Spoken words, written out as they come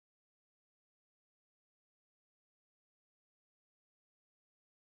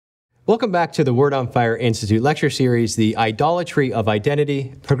Welcome back to the Word on Fire Institute lecture series, The Idolatry of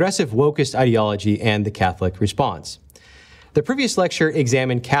Identity, Progressive Wokeist Ideology, and the Catholic Response. The previous lecture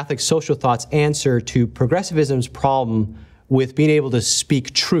examined Catholic social thought's answer to progressivism's problem with being able to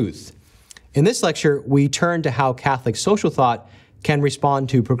speak truth. In this lecture, we turn to how Catholic social thought can respond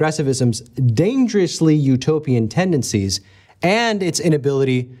to progressivism's dangerously utopian tendencies and its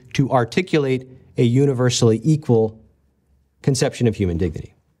inability to articulate a universally equal conception of human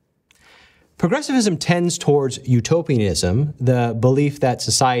dignity. Progressivism tends towards utopianism, the belief that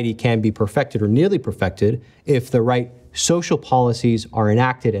society can be perfected or nearly perfected if the right social policies are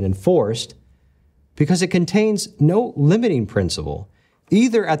enacted and enforced, because it contains no limiting principle,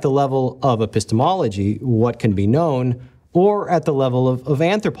 either at the level of epistemology, what can be known, or at the level of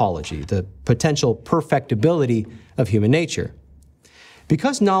anthropology, the potential perfectibility of human nature.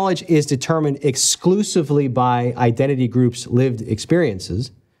 Because knowledge is determined exclusively by identity groups' lived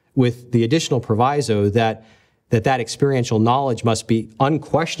experiences, with the additional proviso that experiential knowledge must be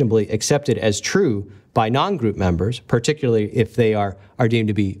unquestionably accepted as true by non-group members, particularly if they are deemed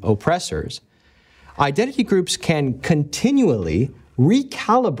to be oppressors, identity groups can continually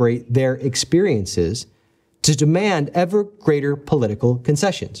recalibrate their experiences to demand ever greater political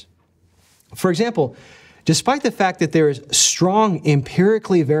concessions. For example, despite the fact that there is strong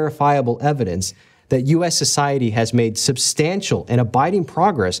empirically verifiable evidence that U.S. society has made substantial and abiding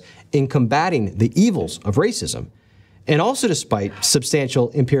progress in combating the evils of racism, and also despite substantial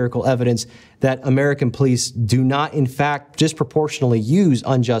empirical evidence that American police do not, in fact, disproportionately use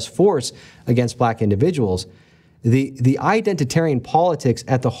unjust force against black individuals, the identitarian politics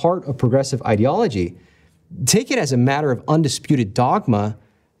at the heart of progressive ideology take it as a matter of undisputed dogma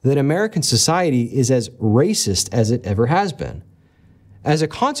that American society is as racist as it ever has been. As a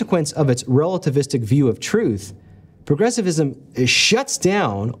consequence of its relativistic view of truth, progressivism shuts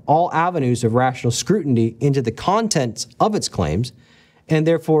down all avenues of rational scrutiny into the contents of its claims, and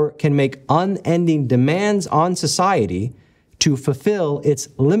therefore can make unending demands on society to fulfill its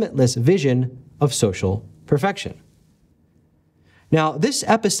limitless vision of social perfection. Now, this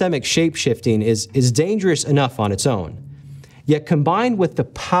epistemic shape-shifting is dangerous enough on its own, yet combined with the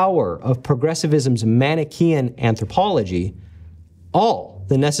power of progressivism's Manichaean anthropology, all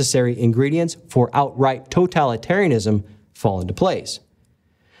the necessary ingredients for outright totalitarianism fall into place.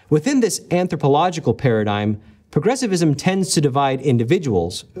 Within this anthropological paradigm, progressivism tends to divide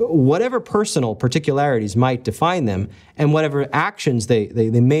individuals, whatever personal particularities might define them, and whatever actions they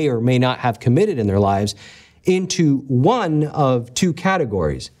may or may not have committed in their lives, into one of two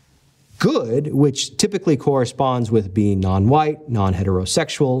categories. Good, which typically corresponds with being non-white,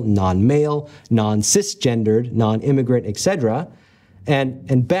 non-heterosexual, non-male, non-cisgendered, non-immigrant, etc.,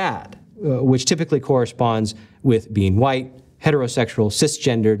 and bad, which typically corresponds with being white, heterosexual,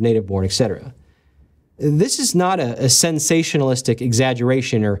 cisgendered, native-born, etc. This is not a sensationalistic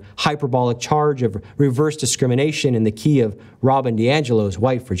exaggeration or hyperbolic charge of reverse discrimination in the key of Robin DiAngelo's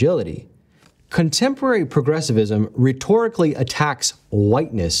white fragility. Contemporary progressivism rhetorically attacks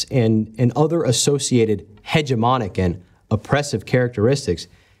whiteness and other associated hegemonic and oppressive characteristics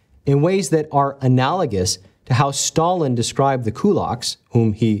in ways that are analogous to how Stalin described the kulaks,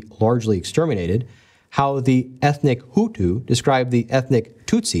 whom he largely exterminated, how the ethnic Hutu described the ethnic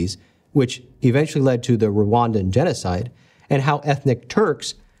Tutsis, which eventually led to the Rwandan genocide, and how ethnic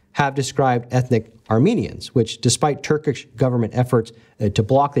Turks have described ethnic Armenians, which, despite Turkish government efforts to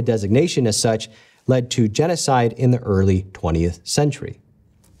block the designation as such, led to genocide in the early 20th century.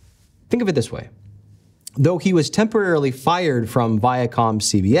 Think of it this way. Though he was temporarily fired from Viacom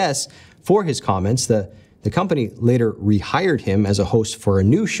CBS for his comments, the company later rehired him as a host for a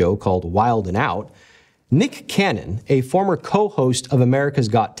new show called Wild and Out. Nick Cannon, a former co-host of America's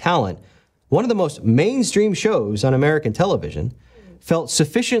Got Talent, one of the most mainstream shows on American television, felt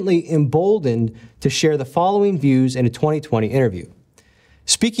sufficiently emboldened to share the following views in a 2020 interview.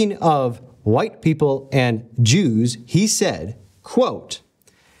 Speaking of white people and Jews, he said, quote,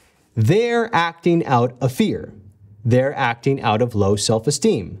 "They're acting out of fear. They're acting out of low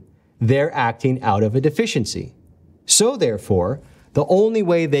self-esteem. They're acting out of a deficiency. So therefore, the only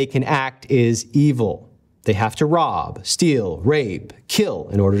way they can act is evil. They have to rob, steal, rape, kill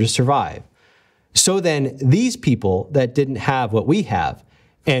in order to survive. So then these people that didn't have what we have,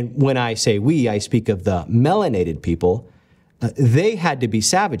 and when I say we, I speak of the melanated people, they had to be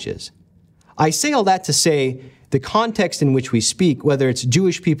savages. I say all that to say the context in which we speak, whether it's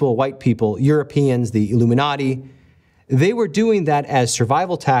Jewish people, white people, Europeans, the Illuminati, they were doing that as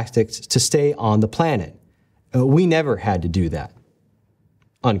survival tactics to stay on the planet. We never had to do that."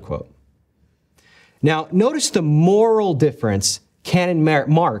 Unquote. Now, notice the moral difference canon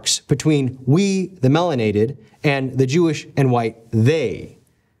marks between we, the melanated, and the Jewish and white they.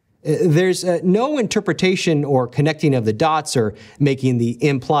 There's no interpretation or connecting of the dots or making the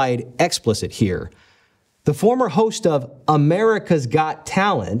implied explicit here. The former host of America's Got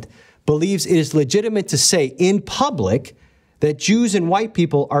Talent believes it is legitimate to say in public that Jews and white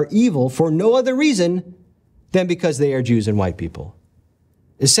people are evil for no other reason than because they are Jews and white people.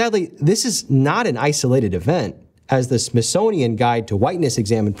 Sadly, this is not an isolated event, as the Smithsonian Guide to Whiteness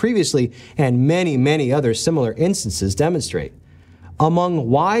examined previously and many, many other similar instances demonstrate. Among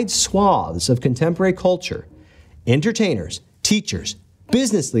wide swaths of contemporary culture, entertainers, teachers,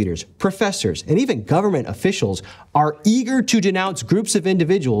 business leaders, professors, and even government officials are eager to denounce groups of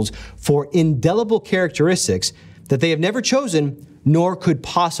individuals for indelible characteristics that they have never chosen nor could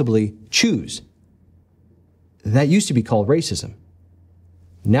possibly choose. That used to be called racism.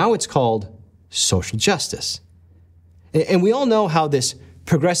 Now it's called social justice. And we all know how this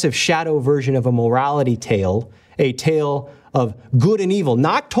progressive shadow version of a morality tale, a tale of good and evil,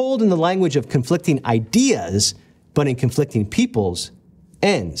 not told in the language of conflicting ideas, but in conflicting peoples,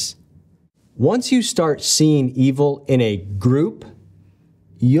 ends. Once you start seeing evil in a group,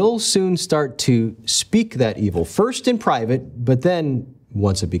 you'll soon start to speak that evil, first in private, but then,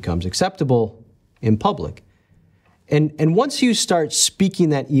 once it becomes acceptable, in public. And once you start speaking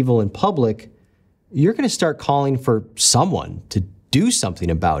that evil in public, you're going to start calling for someone to do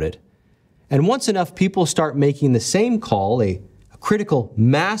something about it. And once enough people start making the same call, a critical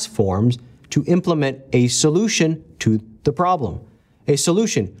mass forms to implement a solution to the problem. A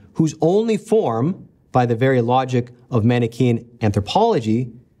solution whose only form, by the very logic of Manichaean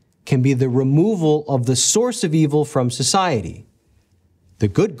anthropology, can be the removal of the source of evil from society. The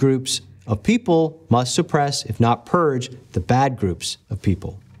good groups of people must suppress, if not purge, the bad groups of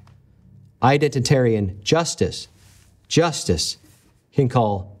people. Identitarian justice can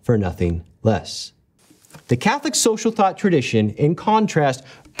call for nothing less. The Catholic social thought tradition, in contrast,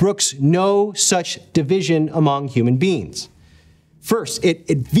 brooks no such division among human beings. First, it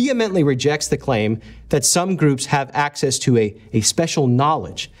vehemently rejects the claim that some groups have access to a special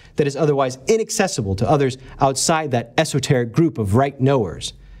knowledge that is otherwise inaccessible to others outside that esoteric group of right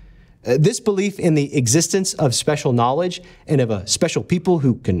knowers. This belief in the existence of special knowledge and of a special people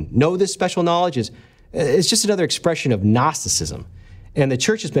who can know this special knowledge is just another expression of Gnosticism. And the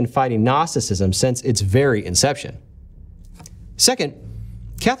Church has been fighting Gnosticism since its very inception. Second,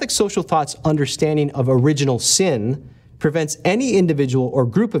 Catholic social thought's understanding of original sin prevents any individual or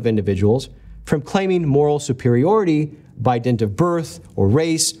group of individuals from claiming moral superiority by dint of birth or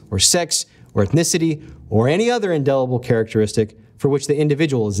race or sex or ethnicity or any other indelible characteristic for which the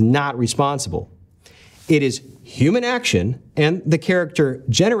individual is not responsible. It is human action and the character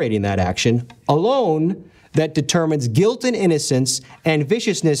generating that action alone that determines guilt and innocence and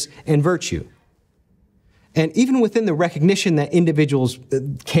viciousness and virtue. And even within the recognition that individuals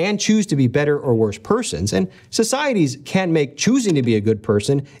can choose to be better or worse persons, and societies can make choosing to be a good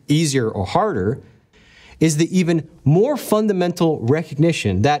person easier or harder, is the even more fundamental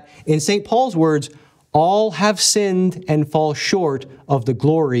recognition that, in St. Paul's words, all have sinned and fall short of the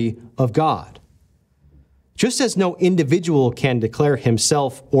glory of God. Just as no individual can declare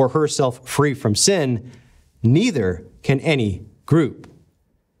himself or herself free from sin, neither can any group.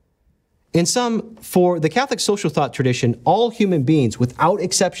 In sum, for the Catholic social thought tradition, all human beings, without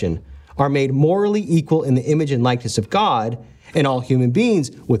exception, are made morally equal in the image and likeness of God, and all human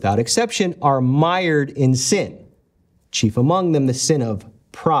beings, without exception, are mired in sin, chief among them the sin of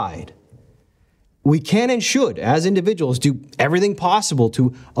pride. We can and should, as individuals, do everything possible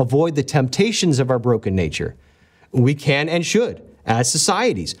to avoid the temptations of our broken nature. We can and should, as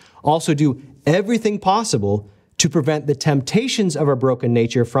societies, also do everything possible to prevent the temptations of our broken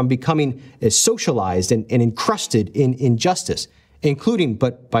nature from becoming socialized and encrusted in injustice, including,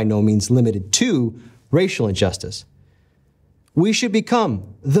 but by no means limited to, racial injustice. We should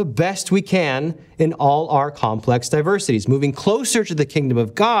become the best we can in all our complex diversities, moving closer to the kingdom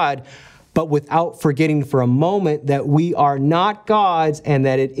of God, but without forgetting for a moment that we are not God's and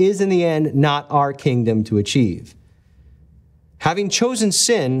that it is in the end not our kingdom to achieve. Having chosen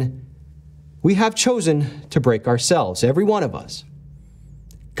sin, we have chosen to break ourselves, every one of us.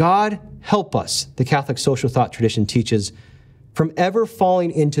 God help us, the Catholic social thought tradition teaches, from ever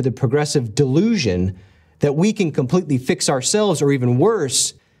falling into the progressive delusion that we can completely fix ourselves, or even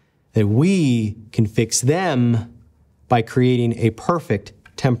worse, that we can fix them by creating a perfect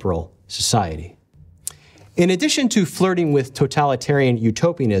temporal society. In addition to flirting with totalitarian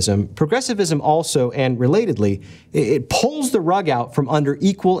utopianism, progressivism also, and relatedly, it pulls the rug out from under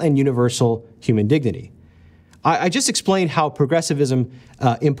equal and universal human dignity. I just explained how progressivism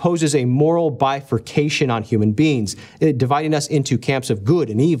imposes a moral bifurcation on human beings, dividing us into camps of good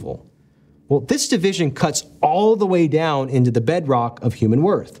and evil. Well, this division cuts all the way down into the bedrock of human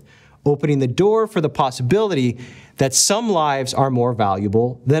worth, opening the door for the possibility that some lives are more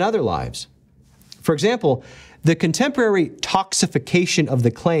valuable than other lives. For example, the contemporary toxification of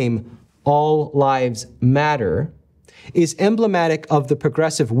the claim, all lives matter, is emblematic of the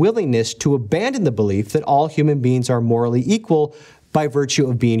progressive willingness to abandon the belief that all human beings are morally equal by virtue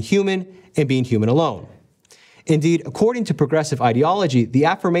of being human and being human alone. Indeed, according to progressive ideology, the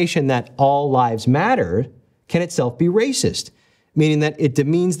affirmation that all lives matter can itself be racist, meaning that it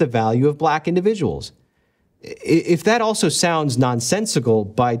demeans the value of black individuals. If that also sounds nonsensical,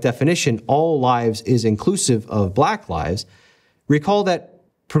 by definition, all lives is inclusive of black lives, recall that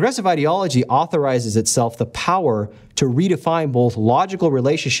progressive ideology authorizes itself the power to redefine both logical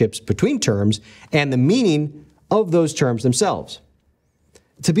relationships between terms and the meaning of those terms themselves.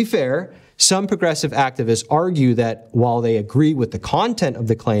 To be fair, some progressive activists argue that while they agree with the content of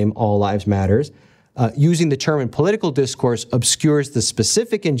the claim all lives matters, using the term in political discourse obscures the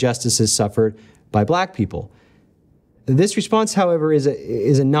specific injustices suffered by black people. This response, however, is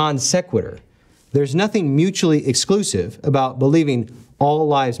a non sequitur. There's nothing mutually exclusive about believing all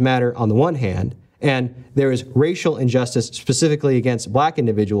lives matter on the one hand, and there is racial injustice specifically against black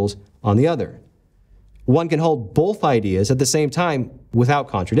individuals on the other. One can hold both ideas at the same time without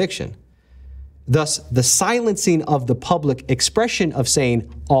contradiction. Thus, the silencing of the public expression of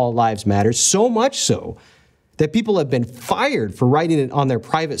saying all lives matter, so much so that people have been fired for writing it on their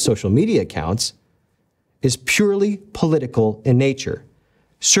private social media accounts, is purely political in nature,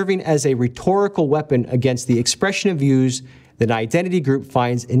 serving as a rhetorical weapon against the expression of views that an identity group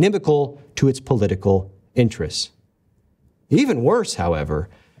finds inimical to its political interests. Even worse, however,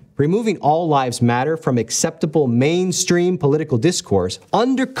 removing all lives matter from acceptable mainstream political discourse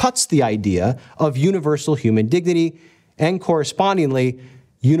undercuts the idea of universal human dignity and, correspondingly,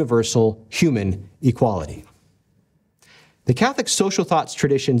 universal human equality. The Catholic social thought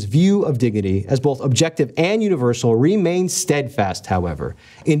tradition's view of dignity as both objective and universal remains steadfast, however.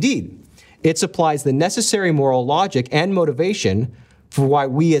 Indeed, it supplies the necessary moral logic and motivation for why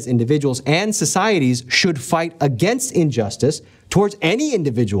we as individuals and societies should fight against injustice towards any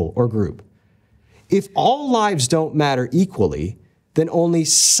individual or group. If all lives don't matter equally, then only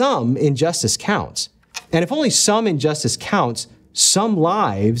some injustice counts. And if only some injustice counts, some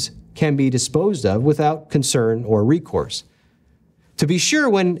lives can be disposed of without concern or recourse. To be sure,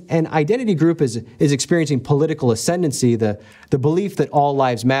 when an identity group is experiencing political ascendancy, the belief that all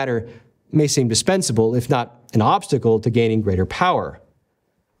lives matter may seem dispensable, if not an obstacle to gaining greater power.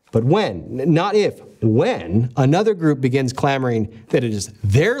 But when, not if, when another group begins clamoring that it is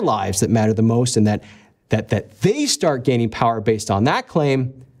their lives that matter the most and that they start gaining power based on that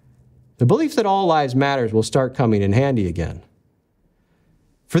claim, the belief that all lives matters will start coming in handy again.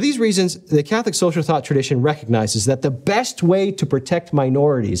 For these reasons, the Catholic social thought tradition recognizes that the best way to protect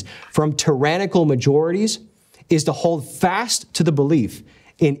minorities from tyrannical majorities is to hold fast to the belief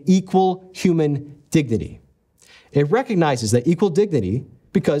in equal human dignity. It recognizes that equal dignity,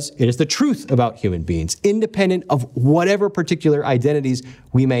 because it is the truth about human beings, independent of whatever particular identities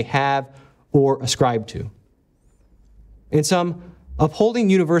we may have or ascribe to. In sum, upholding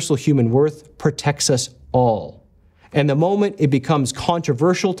universal human worth protects us all. And the moment it becomes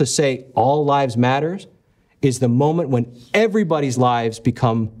controversial to say all lives matters is the moment when everybody's lives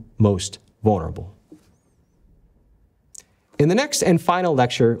become most vulnerable. In the next and final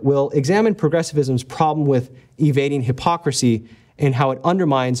lecture, we'll examine progressivism's problem with evading hypocrisy and how it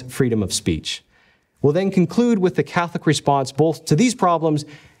undermines freedom of speech. We'll then conclude with the Catholic response both to these problems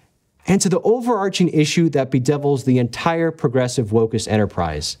and to the overarching issue that bedevils the entire progressive wokeist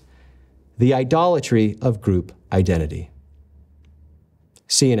enterprise, the idolatry of group identity.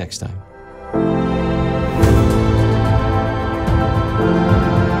 See you next time.